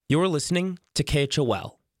You're listening to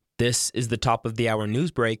KHOL. This is the top of the hour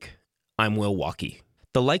news break. I'm Will Walkie.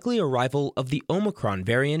 The likely arrival of the Omicron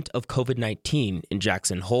variant of COVID-19 in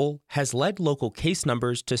Jackson Hole has led local case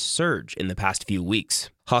numbers to surge in the past few weeks.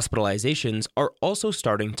 Hospitalizations are also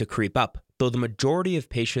starting to creep up, though the majority of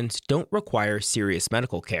patients don't require serious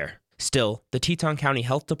medical care. Still, the Teton County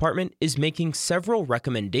Health Department is making several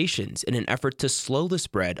recommendations in an effort to slow the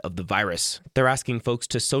spread of the virus. They're asking folks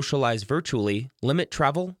to socialize virtually, limit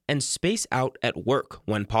travel, and space out at work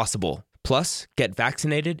when possible. Plus, get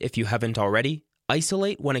vaccinated if you haven't already,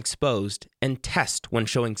 isolate when exposed, and test when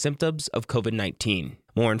showing symptoms of COVID-19.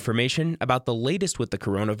 More information about the latest with the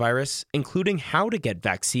coronavirus, including how to get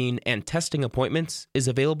vaccine and testing appointments, is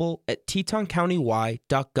available at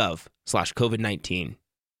tetoncounty.gov/COVID-19.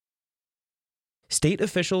 State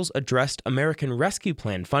officials addressed American Rescue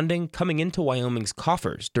Plan funding coming into Wyoming's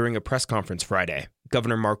coffers during a press conference Friday.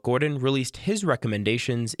 Governor Mark Gordon released his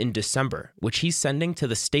recommendations in December, which he's sending to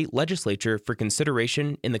the state legislature for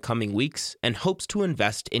consideration in the coming weeks, and hopes to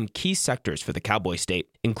invest in key sectors for the Cowboy State,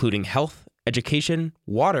 including health, education,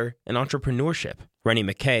 water, and entrepreneurship. Rennie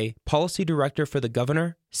McKay, policy director for the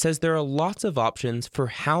governor, says there are lots of options for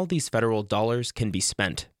how these federal dollars can be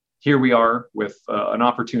spent. Here we are with an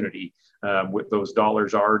opportunity. With those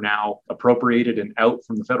dollars are now appropriated and out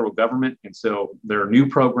from the federal government. And so there are new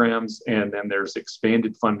programs, and then there's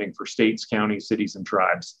expanded funding for states, counties, cities, and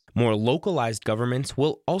tribes. More localized governments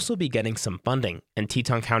will also be getting some funding, and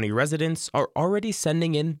Teton County residents are already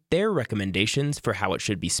sending in their recommendations for how it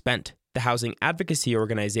should be spent. The housing advocacy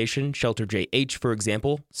organization Shelter JH, for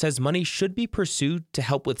example, says money should be pursued to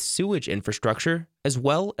help with sewage infrastructure, as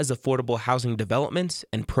well as affordable housing developments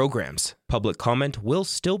and programs. Public comment will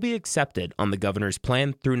still be accepted on the governor's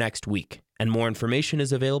plan through next week, and more information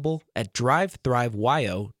is available at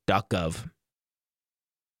drivethrivewyo.gov.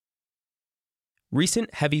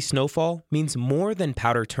 Recent heavy snowfall means more than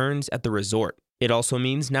powder turns at the resort. It also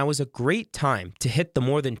means now is a great time to hit the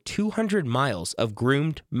more than 200 miles of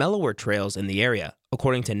groomed, mellower trails in the area,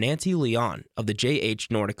 according to Nancy Leon of the JH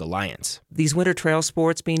Nordic Alliance. These winter trail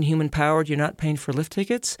sports being human-powered, you're not paying for lift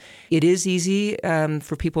tickets. It is easy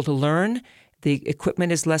for people to learn. The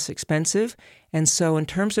equipment is less expensive. And so in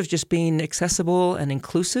terms of just being accessible and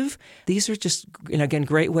inclusive, these are just, again,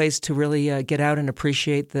 great ways to really get out and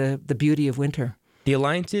appreciate the beauty of winter. The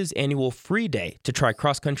Alliance's annual free day to try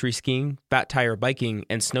cross-country skiing, fat tire biking,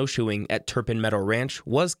 and snowshoeing at Turpin Meadow Ranch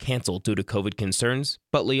was canceled due to COVID concerns,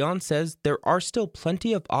 but Leon says there are still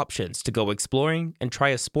plenty of options to go exploring and try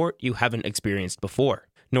a sport you haven't experienced before.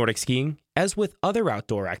 Nordic skiing, as with other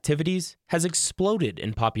outdoor activities, has exploded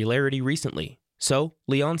in popularity recently. So,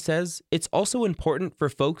 Leon says it's also important for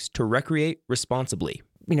folks to recreate responsibly.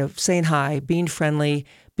 Saying hi, being friendly,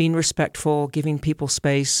 being respectful, giving people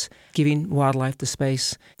space, giving wildlife the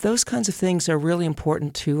space. Those kinds of things are really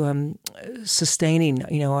important to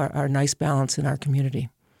sustaining, our nice balance in our community.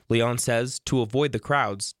 Leon says to avoid the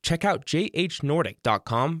crowds, check out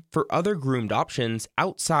jhnordic.com for other groomed options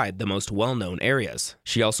outside the most well-known areas.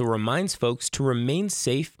 She also reminds folks to remain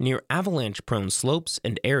safe near avalanche-prone slopes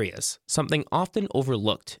and areas, something often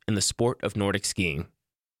overlooked in the sport of Nordic skiing.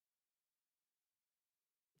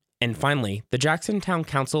 And finally, the Jackson Town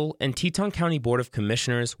Council and Teton County Board of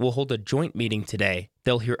Commissioners will hold a joint meeting today.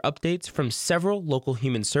 They'll hear updates from several local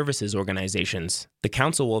human services organizations. The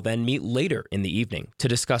council will then meet later in the evening to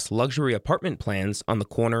discuss luxury apartment plans on the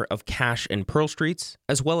corner of Cash and Pearl Streets,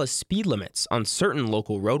 as well as speed limits on certain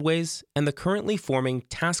local roadways and the currently forming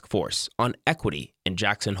task force on equity in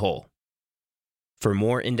Jackson Hole. For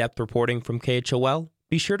more in-depth reporting from KHOL,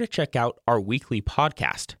 be sure to check out our weekly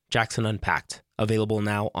podcast, Jackson Unpacked, available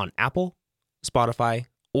now on Apple, Spotify,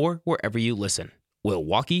 or wherever you listen. Will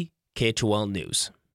Walkie, KHOL News.